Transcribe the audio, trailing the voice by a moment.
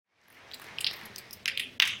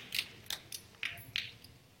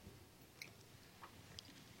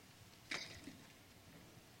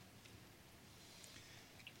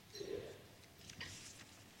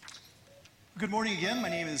Good morning again. My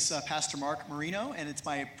name is Pastor Mark Marino, and it's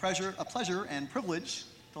my pleasure and privilege,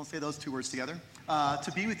 don't say those two words together,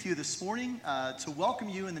 to be with you this morning, to welcome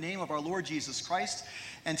you in the name of our Lord Jesus Christ,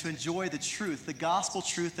 and to enjoy the truth, the gospel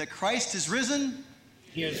truth that Christ is risen.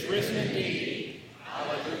 He is risen indeed.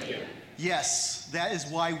 Hallelujah. Yes, that is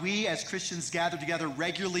why we as Christians gather together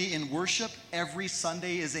regularly in worship. Every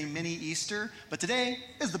Sunday is a mini Easter, but today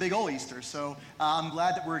is the big old Easter. So I'm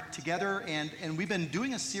glad that we're together, and we've been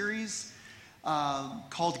doing a series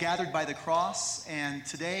called Gathered by the Cross, and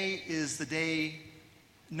today is the day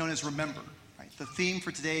known as Remember. Right? The theme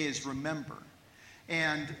for today is Remember.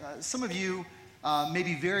 And some of you may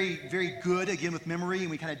be very, very good, again, with memory,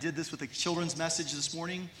 and we kind of did this with the children's message this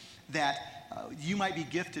morning, that you might be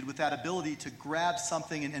gifted with that ability to grab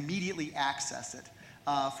something and immediately access it.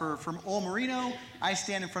 From old Marino, I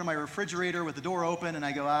stand in front of my refrigerator with the door open, and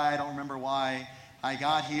I go, I don't remember why I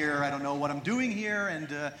got here, I don't know what I'm doing here,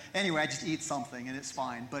 and anyway, I just eat something, and it's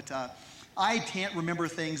fine. But I can't remember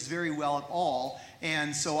things very well at all,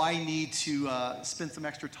 and so I need to spend some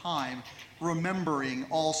extra time remembering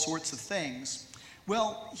all sorts of things.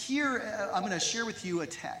 Well, here I'm going to share with you a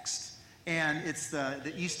text, and it's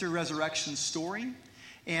the Easter resurrection story,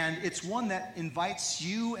 and it's one that invites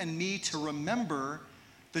you and me to remember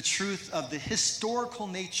the truth of the historical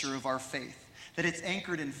nature of our faith. That it's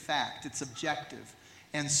anchored in fact, it's objective.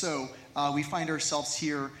 And so we find ourselves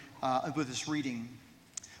here with this reading.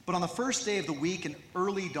 But on the first day of the week in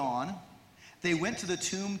early dawn, they went to the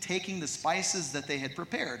tomb taking the spices that they had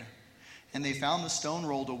prepared. And they found the stone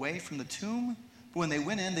rolled away from the tomb. But when they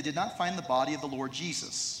went in, they did not find the body of the Lord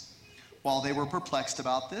Jesus. While they were perplexed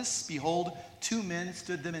about this, behold, two men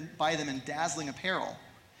stood by them in dazzling apparel.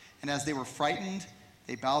 And as they were frightened,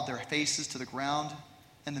 they bowed their faces to the ground.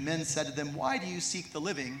 And the men said to them, "Why do you seek the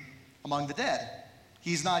living among the dead?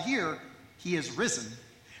 He's not here, he is risen.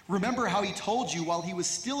 Remember how he told you while he was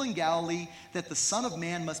still in Galilee that the Son of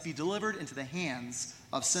Man must be delivered into the hands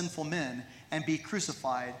of sinful men and be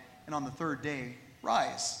crucified, and on the third day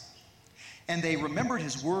rise." And they remembered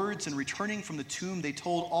his words, and returning from the tomb, they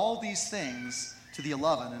told all these things to the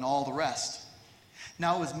 11 and all the rest.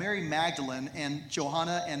 Now it was Mary Magdalene and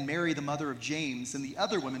Johanna and Mary the mother of James and the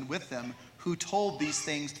other women with them who told these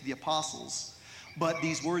things to the apostles. But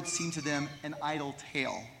these words seemed to them an idle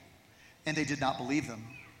tale, and they did not believe them.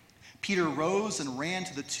 Peter rose and ran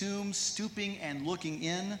to the tomb, stooping and looking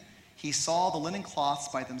in. He saw the linen cloths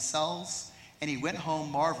by themselves, and he went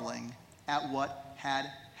home marveling at what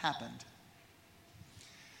had happened.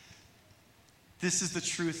 This is the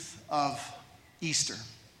truth of Easter.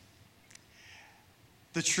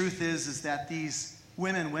 The truth is that these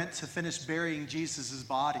women went to finish burying Jesus'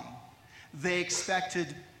 body. They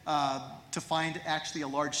expected to find actually a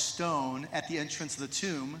large stone at the entrance of the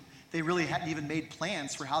tomb. They really hadn't even made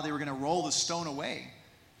plans for how they were going to roll the stone away.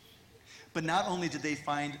 But not only did they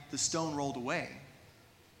find the stone rolled away,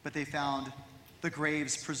 but they found the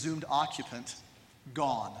grave's presumed occupant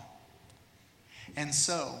gone. And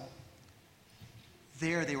so,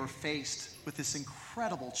 there they were faced with this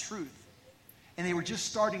incredible truth. And they were just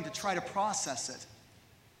starting to try to process it.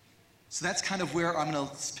 So that's kind of where I'm going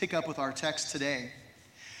to pick up with our text today.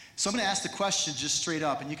 So I'm going to ask the question just straight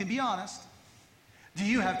up, and you can be honest. Do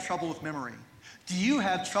you have trouble with memory? Do you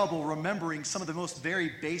have trouble remembering some of the most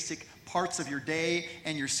very basic parts of your day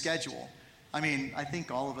and your schedule? I mean, I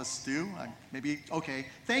think all of us do. Maybe, okay.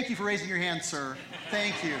 Thank you for raising your hand, sir.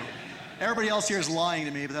 Thank you. Everybody else here is lying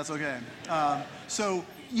to me, but that's okay. So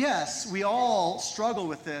yes, we all struggle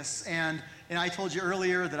with this, and I told you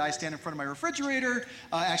earlier that I stand in front of my refrigerator.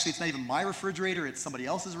 Actually, it's not even my refrigerator, it's somebody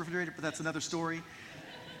else's refrigerator, but that's another story.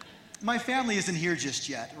 My family isn't here just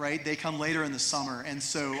yet, right? They come later in the summer, and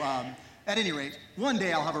so at any rate, one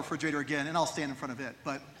day I'll have a refrigerator again, and I'll stand in front of it.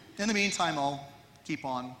 But in the meantime, I'll keep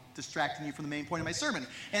on distracting you from the main point of my sermon,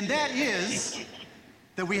 and that is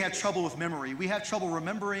that we have trouble with memory. We have trouble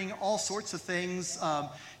remembering all sorts of things.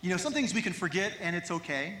 Some things we can forget, and it's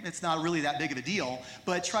okay. It's not really that big of a deal,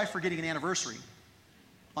 but try forgetting an anniversary.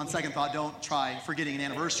 On second thought, don't try forgetting an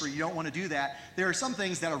anniversary. You don't want to do that. There are some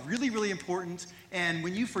things that are really, really important, and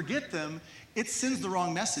when you forget them, it sends the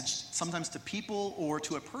wrong message, sometimes to people or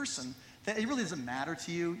to a person, that it really doesn't matter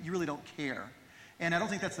to you. You really don't care. And I don't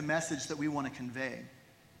think that's the message that we want to convey.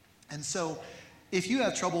 And so, if you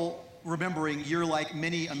have trouble remembering, you're like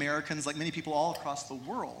many Americans, like many people all across the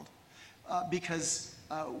world, because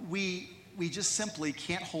we just simply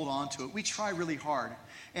can't hold on to it. We try really hard.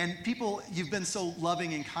 And people, you've been so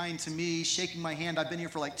loving and kind to me, shaking my hand. I've been here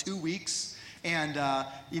for like 2 weeks, and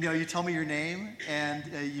you tell me your name and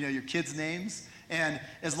your kids' names, and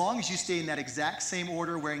as long as you stay in that exact same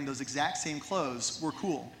order, wearing those exact same clothes, we're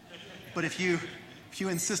cool. But if you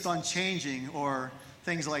insist on changing or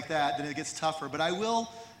things like that, then it gets tougher. But I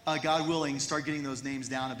will, God willing, start getting those names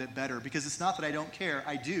down a bit better, because it's not that I don't care,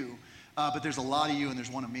 I do. But there's a lot of you and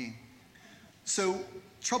there's one of me. So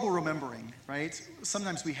trouble remembering, right?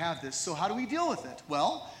 Sometimes we have this. So how do we deal with it?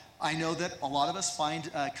 Well, I know that a lot of us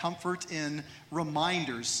find comfort in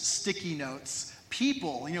reminders, sticky notes,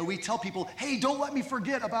 people. We tell people, hey, don't let me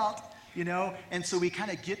forget about, and so we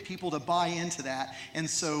kind of get people to buy into that. And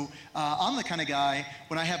so I'm the kind of guy,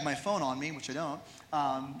 when I have my phone on me, which I don't,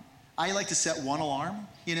 I like to set one alarm,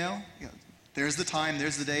 there's the time,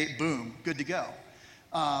 there's the date, boom, good to go.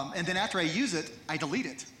 And then after I use it, I delete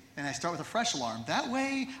it, and I start with a fresh alarm. That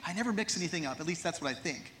way, I never mix anything up. At least that's what I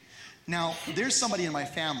think. Now, there's somebody in my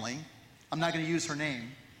family, I'm not going to use her name.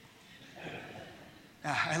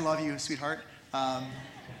 I love you, sweetheart.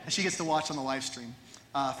 She gets to watch on the live stream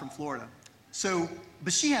from Florida.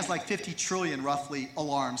 But she has like 50 trillion, roughly,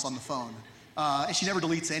 alarms on the phone. And she never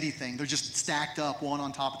deletes anything. They're just stacked up, one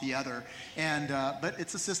on top of the other. But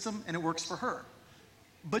it's a system, and it works for her.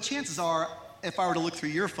 But chances are, if I were to look through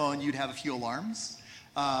your phone, you'd have a few alarms.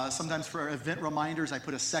 Sometimes for event reminders, I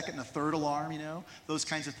put a second and a third alarm, those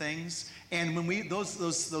kinds of things. And when those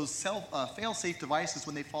fail-safe devices,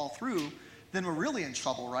 when they fall through, then we're really in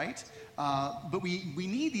trouble, right? But we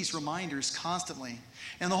need these reminders constantly.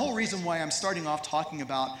 And the whole reason why I'm starting off talking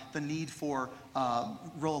about the need for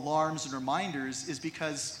alarms and reminders is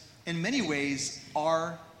because in many ways,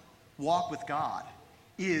 our walk with God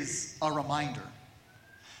is a reminder.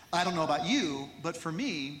 I don't know about you, but for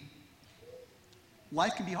me,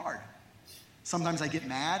 life can be hard. Sometimes I get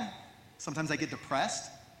mad. Sometimes I get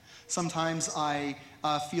depressed. Sometimes I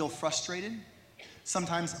feel frustrated.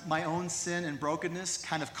 Sometimes my own sin and brokenness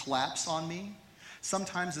kind of collapse on me.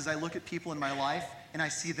 Sometimes as I look at people in my life and I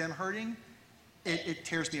see them hurting, it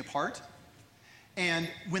tears me apart. And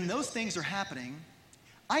when those things are happening,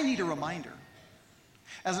 I need a reminder.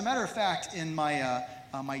 As a matter of fact, in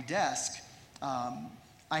my desk,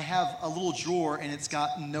 I have a little drawer, and it's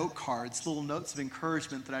got note cards, little notes of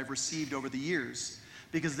encouragement that I've received over the years.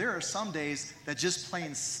 Because there are some days that just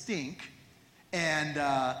plain stink, and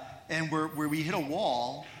where we hit a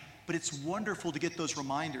wall, but it's wonderful to get those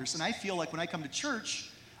reminders. And I feel like when I come to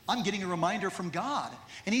church, I'm getting a reminder from God.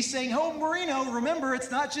 And he's saying, oh, Marino, remember,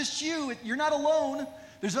 it's not just you. You're not alone.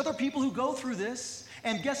 There's other people who go through this.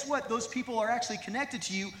 And guess what? Those people are actually connected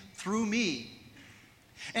to you through me.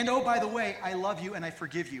 And oh, by the way, I love you and I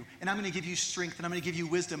forgive you. And I'm going to give you strength and I'm going to give you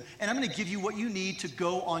wisdom. And I'm going to give you what you need to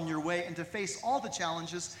go on your way and to face all the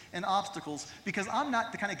challenges and obstacles, because I'm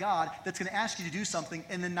not the kind of God that's going to ask you to do something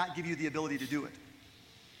and then not give you the ability to do it.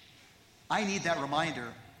 I need that reminder,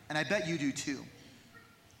 and I bet you do too.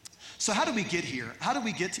 So how do we get here? How do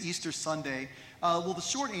we get to Easter Sunday? Well, the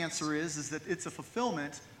short answer is that it's a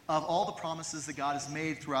fulfillment of all the promises that God has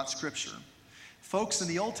made throughout Scripture. Folks in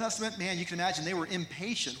the Old Testament, man, you can imagine they were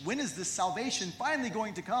impatient. When is this salvation finally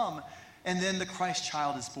going to come? And then the Christ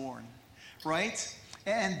child is born, right?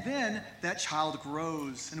 And then that child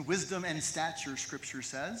grows in wisdom and stature, Scripture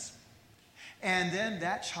says. And then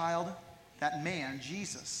that child, that man,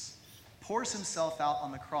 Jesus, pours himself out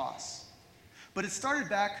on the cross. But it started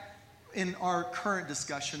back in our current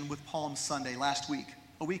discussion with Palm Sunday last week,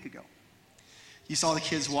 a week ago. You saw the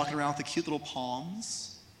kids walking around with the cute little palms.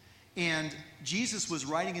 And Jesus was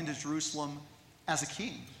riding into Jerusalem as a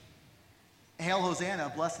king. Hail,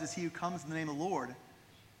 Hosanna, blessed is he who comes in the name of the Lord.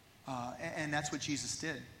 And that's what Jesus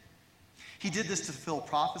did. He did this to fulfill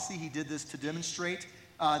prophecy. He did this to demonstrate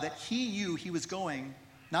that he knew he was going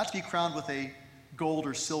not to be crowned with a gold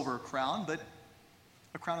or silver crown, but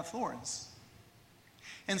a crown of thorns.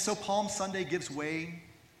 And so Palm Sunday gives way.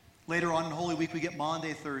 Later on in Holy Week, we get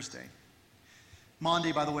Maundy Thursday.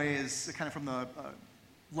 Maundy, by the way, is kind of from the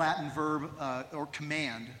Latin verb or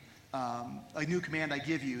command, a new command I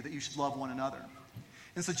give you, that you should love one another.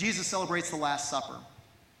 And so Jesus celebrates the Last Supper.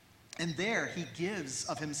 And there he gives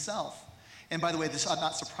of himself. And by the way, this ought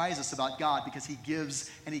not surprise us about God, because he gives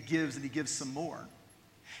and he gives and he gives some more.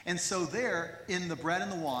 And so there, in the bread and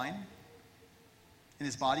the wine, in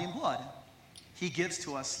his body and blood, he gives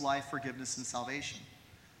to us life, forgiveness, and salvation.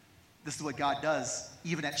 This is what God does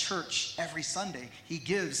even at church every Sunday. He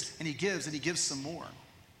gives and he gives and he gives some more.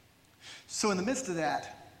 So in the midst of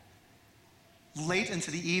that, late into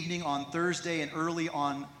the evening on Thursday and early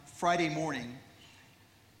on Friday morning,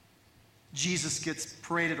 Jesus gets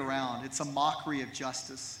paraded around. It's a mockery of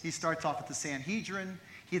justice. He starts off at the Sanhedrin.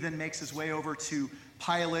 He then makes his way over to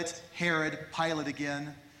Pilate, Herod, Pilate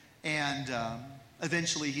again, and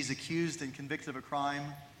eventually he's accused and convicted of a crime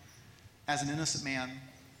as an innocent man,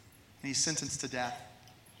 and he's sentenced to death.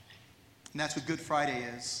 And that's what Good Friday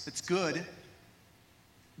is. It's good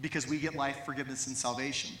because we get life, forgiveness, and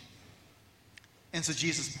salvation. And so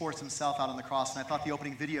Jesus pours himself out on the cross, and I thought the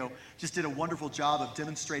opening video just did a wonderful job of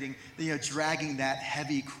demonstrating, dragging that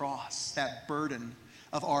heavy cross, that burden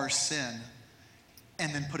of our sin,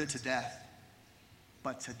 and then put it to death.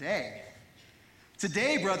 But today,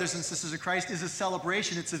 brothers and sisters of Christ, is a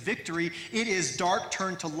celebration. It's a victory. It is dark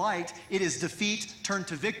turned to light. It is defeat turned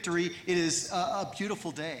to victory. It is a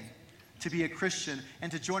beautiful day to be a Christian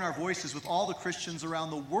and to join our voices with all the Christians around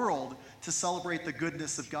the world to celebrate the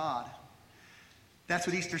goodness of God. That's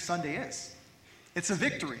what Easter Sunday is. It's a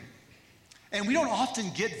victory. And we don't often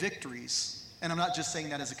get victories. And I'm not just saying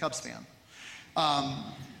that as a Cubs fan.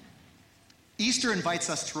 Easter invites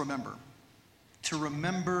us to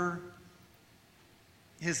remember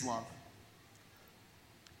his love.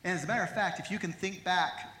 And as a matter of fact, if you can think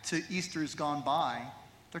back to Easter's gone by,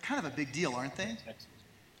 they're kind of a big deal, aren't they?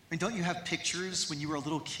 I mean, don't you have pictures when you were a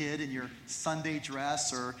little kid in your Sunday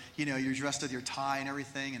dress, or, you're dressed with your tie and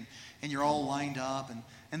everything, and you're all lined up,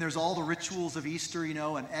 and there's all the rituals of Easter,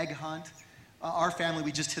 an egg hunt. Our family,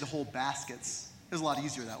 we just hid whole baskets. It was a lot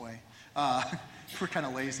easier that way. We're kind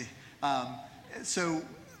of lazy.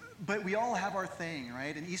 But we all have our thing,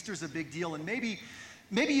 right? And Easter's a big deal, and maybe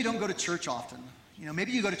you don't go to church often.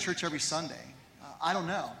 Maybe you go to church every Sunday. I don't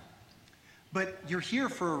know. But you're here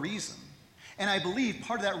for a reason. And I believe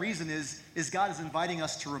part of that reason is God is inviting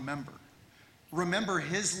us to remember. Remember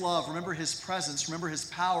his love, remember his presence, remember his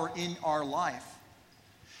power in our life.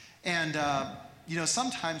 And,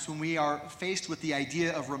 sometimes when we are faced with the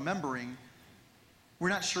idea of remembering, we're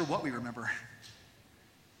not sure what we remember.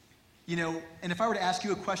 And if I were to ask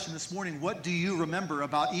you a question this morning, what do you remember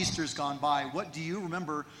about Easter's gone by? What do you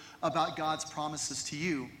remember about God's promises to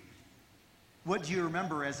you? What do you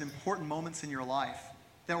remember as important moments in your life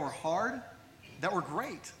that were hard, that were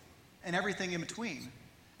great, and everything in between?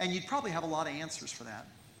 And you'd probably have a lot of answers for that.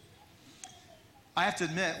 I have to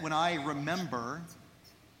admit, when I remember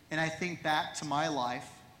and I think back to my life,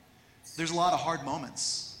 there's a lot of hard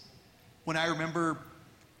moments. When I remember,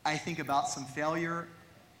 I think about some failure.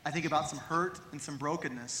 I think about some hurt and some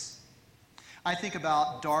brokenness. I think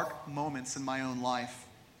about dark moments in my own life.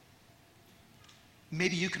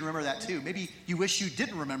 Maybe you can remember that too. Maybe you wish you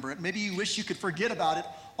didn't remember it. Maybe you wish you could forget about it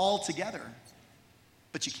altogether.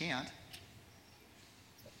 But you can't.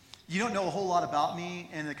 You don't know a whole lot about me.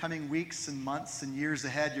 In the coming weeks and months and years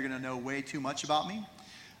ahead, you're going to know way too much about me.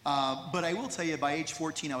 But I will tell you, by age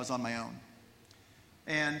 14, I was on my own.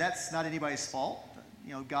 And that's not anybody's fault.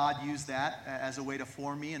 God used that as a way to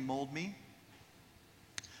form me and mold me.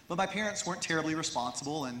 But my parents weren't terribly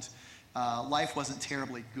responsible, and life wasn't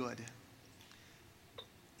terribly good.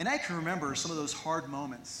 And I can remember some of those hard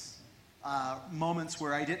moments, moments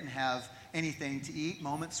where I didn't have anything to eat,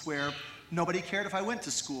 moments where nobody cared if I went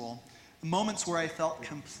to school, moments where I felt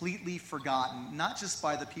completely forgotten, not just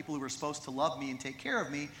by the people who were supposed to love me and take care of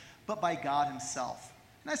me, but by God himself.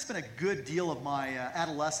 And I spent a good deal of my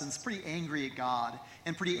adolescence pretty angry at God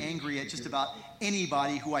and pretty angry at just about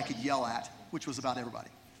anybody who I could yell at, which was about everybody.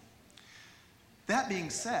 That being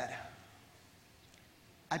said,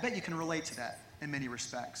 I bet you can relate to that in many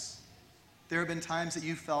respects. There have been times that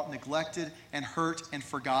you felt neglected and hurt and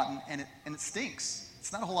forgotten, and it stinks.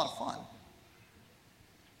 It's not a whole lot of fun.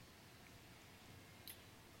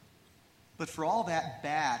 But for all that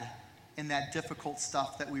bad and that difficult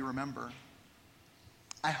stuff that we remember,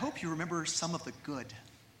 I hope you remember some of the good.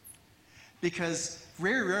 Because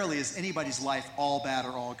very rarely is anybody's life all bad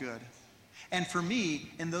or all good. And for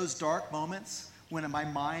me, in those dark moments, when my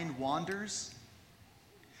mind wanders,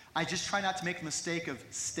 I just try not to make the mistake of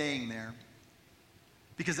staying there.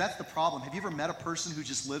 Because that's the problem. Have you ever met a person who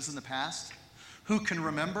just lives in the past? Who can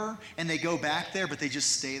remember and they go back there, but they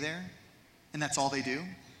just stay there? And that's all they do?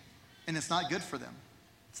 And it's not good for them.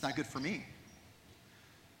 It's not good for me.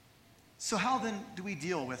 So how then do we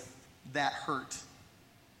deal with that hurt?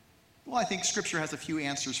 Well, I think Scripture has a few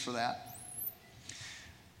answers for that.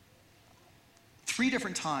 3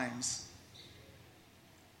 different times,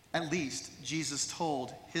 at least, Jesus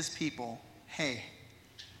told his people, hey,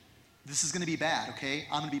 this is going to be bad, okay?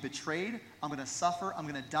 I'm going to be betrayed, I'm going to suffer, I'm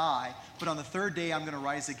going to die, but on the 3rd day, I'm going to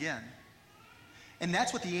rise again. And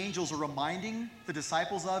that's what the angels are reminding the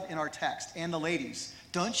disciples of in our text, and the ladies.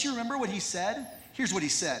 Don't you remember what he said? Here's what he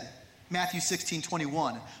said. Matthew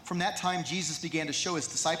 16:21. From that time, Jesus began to show his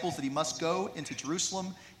disciples that he must go into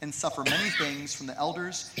Jerusalem and suffer many things from the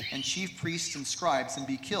elders and chief priests and scribes and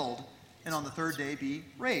be killed, and on the 3rd day be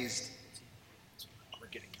raised.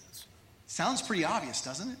 Sounds pretty obvious,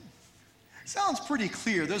 doesn't it? Sounds pretty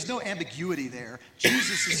clear. There's no ambiguity there.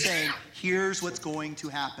 Jesus is saying, here's what's going to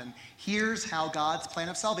happen. Here's how God's plan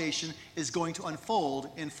of salvation is going to unfold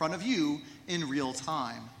in front of you in real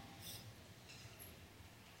time.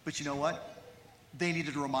 But you know what? They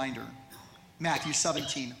needed a reminder. Matthew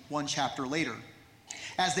 17, one chapter later.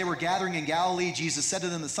 As they were gathering in Galilee, Jesus said to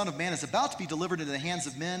them, the Son of Man is about to be delivered into the hands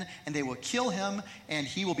of men, and they will kill him, and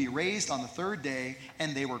he will be raised on the third day.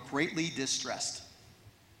 And they were greatly distressed.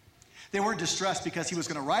 They weren't distressed because he was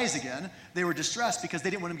going to rise again. They were distressed because they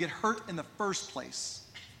didn't want him to get hurt in the first place.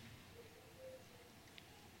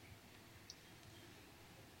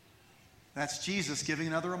 That's Jesus giving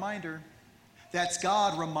another reminder. That's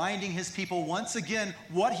God reminding his people once again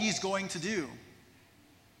what he's going to do.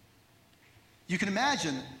 You can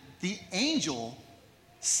imagine the angel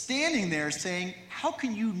standing there saying, how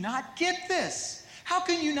can you not get this? How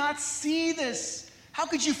can you not see this? How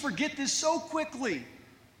could you forget this so quickly?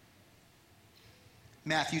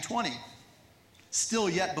 Matthew 20, still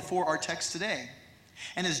yet before our text today.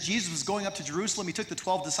 And as Jesus was going up to Jerusalem, he took the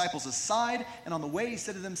 12 disciples aside, and on the way he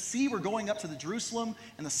said to them, see, we're going up to the Jerusalem,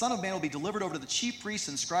 and the Son of Man will be delivered over to the chief priests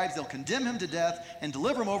and scribes. They'll condemn him to death and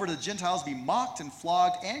deliver him over to the Gentiles, be mocked and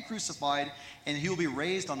flogged and crucified, and he will be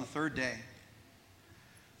raised on the third day.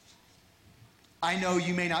 I know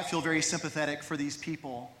you may not feel very sympathetic for these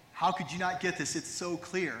people. How could you not get this? It's so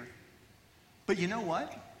clear. But you know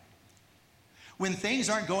what? When things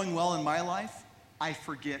aren't going well in my life, I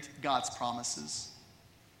forget God's promises.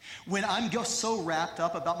 When I'm so wrapped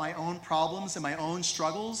up about my own problems and my own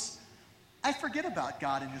struggles, I forget about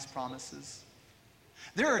God and his promises.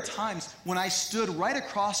 There are times when I stood right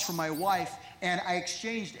across from my wife and I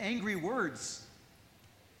exchanged angry words.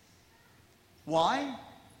 Why?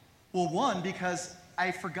 Well, one, because I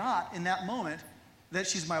forgot in that moment that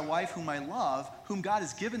she's my wife whom I love, whom God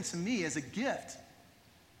has given to me as a gift.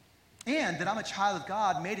 And that I'm a child of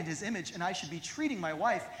God made in his image, and I should be treating my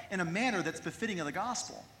wife in a manner that's befitting of the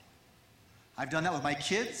gospel. I've done that with my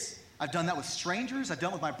kids. I've done that with strangers. I've done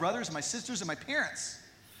it with my brothers and my sisters and my parents.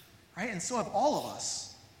 Right? And so have all of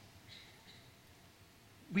us.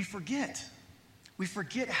 We forget. We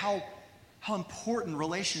forget how important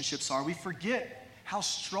relationships are. We forget how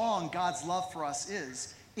strong God's love for us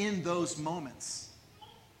is in those moments.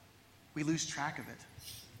 We lose track of it.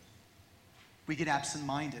 We get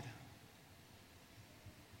absent-minded.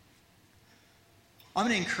 I'm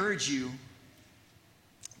going to encourage you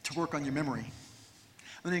to work on your memory.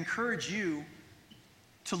 I'm going to encourage you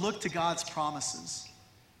to look to God's promises.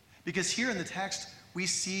 Because here in the text, we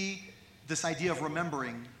see this idea of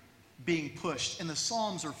remembering being pushed. And the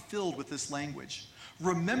Psalms are filled with this language.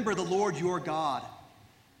 Remember the Lord your God.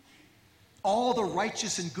 All the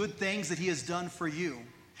righteous and good things that he has done for you.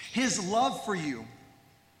 His love for you.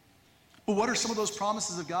 But what are some of those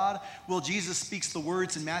promises of God? Well, Jesus speaks the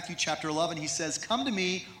words in Matthew chapter 11. He says, come to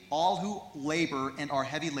me, all who labor and are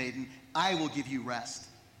heavy laden, I will give you rest.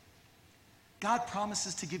 God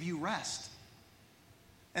promises to give you rest.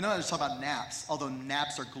 And I'm not just talking about naps, although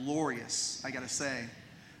naps are glorious, I gotta say.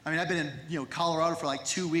 I mean, I've been in Colorado for like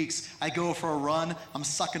 2 weeks. I go for a run, I'm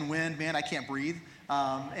sucking wind, man, I can't breathe.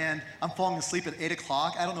 And I'm falling asleep at 8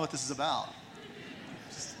 o'clock. I don't know what this is about.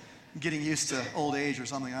 Getting used to old age or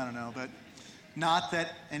something, I don't know. But not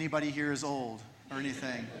that anybody here is old or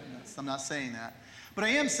anything. I'm not saying that. But I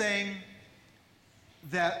am saying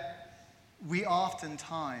that we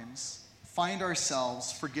oftentimes find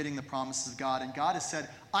ourselves forgetting the promises of God. And God has said,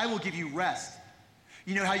 I will give you rest.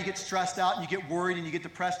 You know how you get stressed out and you get worried and you get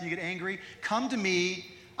depressed and you get angry? Come to me.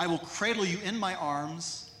 I will cradle you in my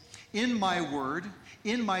arms, in my word,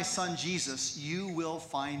 in my son Jesus. You will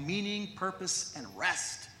find meaning, purpose, and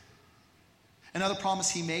rest. Another promise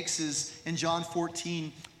he makes is in John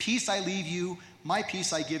 14, peace I leave you, my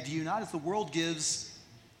peace I give to you, not as the world gives,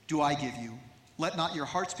 do I give you. Let not your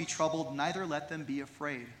hearts be troubled, neither let them be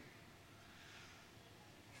afraid.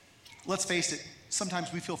 Let's face it,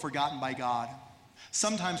 sometimes we feel forgotten by God.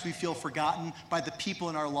 Sometimes we feel forgotten by the people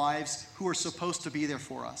in our lives who are supposed to be there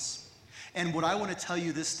for us. And what I want to tell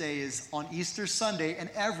you this day is on Easter Sunday and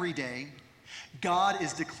every day, God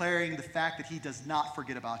is declaring the fact that he does not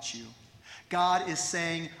forget about you. God is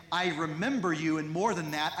saying, I remember you, and more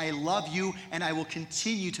than that, I love you, and I will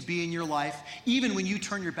continue to be in your life. Even when you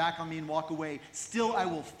turn your back on me and walk away, still I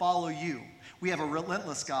will follow you. We have a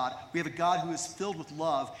relentless God. We have a God who is filled with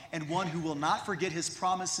love, and one who will not forget his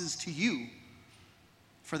promises to you.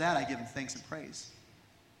 For that, I give him thanks and praise.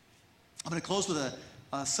 I'm going to close with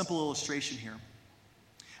a simple illustration here.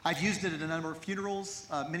 I've used it at a number of funerals.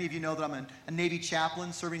 Many of you know that I'm a Navy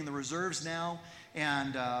chaplain serving in the reserves now,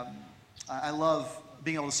 and I love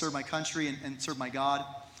being able to serve my country and serve my God.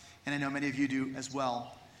 and I know many of you do as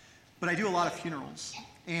well. But I do a lot of funerals,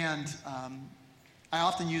 and I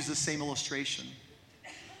often use the same illustration.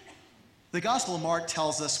 The Gospel of Mark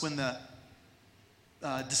tells us when the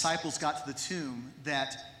disciples got to the tomb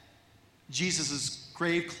that Jesus'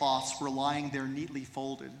 grave cloths were lying there neatly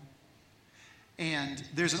folded. And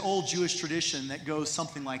there's an old Jewish tradition that goes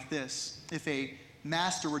something like this. If a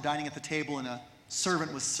master were dining at the table and a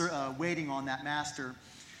servant was waiting on that master,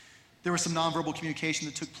 there was some nonverbal communication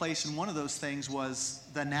that took place, and one of those things was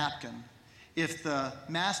the napkin. If the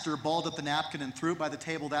master balled up the napkin and threw it by the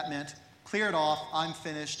table, that meant, clear it off, I'm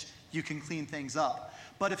finished, you can clean things up.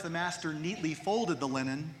 But if the master neatly folded the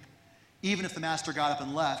linen, even if the master got up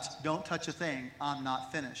and left, don't touch a thing, I'm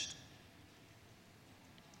not finished.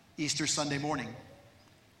 Easter Sunday morning,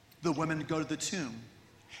 the women go to the tomb.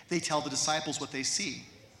 They tell the disciples what they see.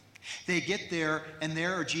 They get there, and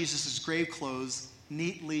there are Jesus' grave clothes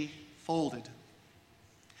neatly folded.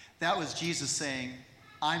 That was Jesus saying,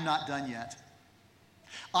 I'm not done yet.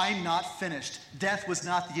 I'm not finished. Death was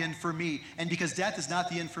not the end for me. And because death is not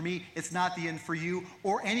the end for me, it's not the end for you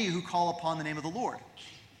or any who call upon the name of the Lord.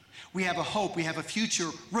 We have a hope. We have a future.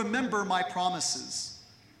 Remember my promises,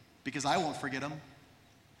 because I won't forget them.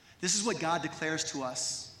 This is what God declares to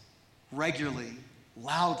us regularly,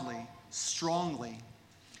 loudly, strongly.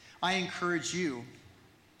 I encourage you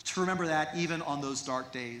to remember that even on those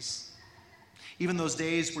dark days. Even those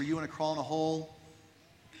days where you want to crawl in a hole,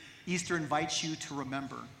 Easter invites you to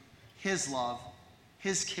remember His love,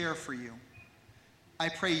 His care for you. I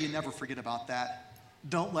pray you never forget about that.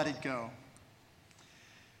 Don't let it go.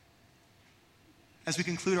 As we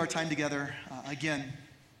conclude our time together, again,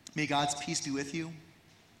 may God's peace be with you.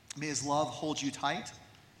 May His love hold you tight.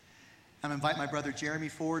 I'm going to invite my brother Jeremy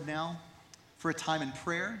forward now for a time in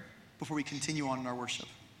prayer before we continue on in our worship.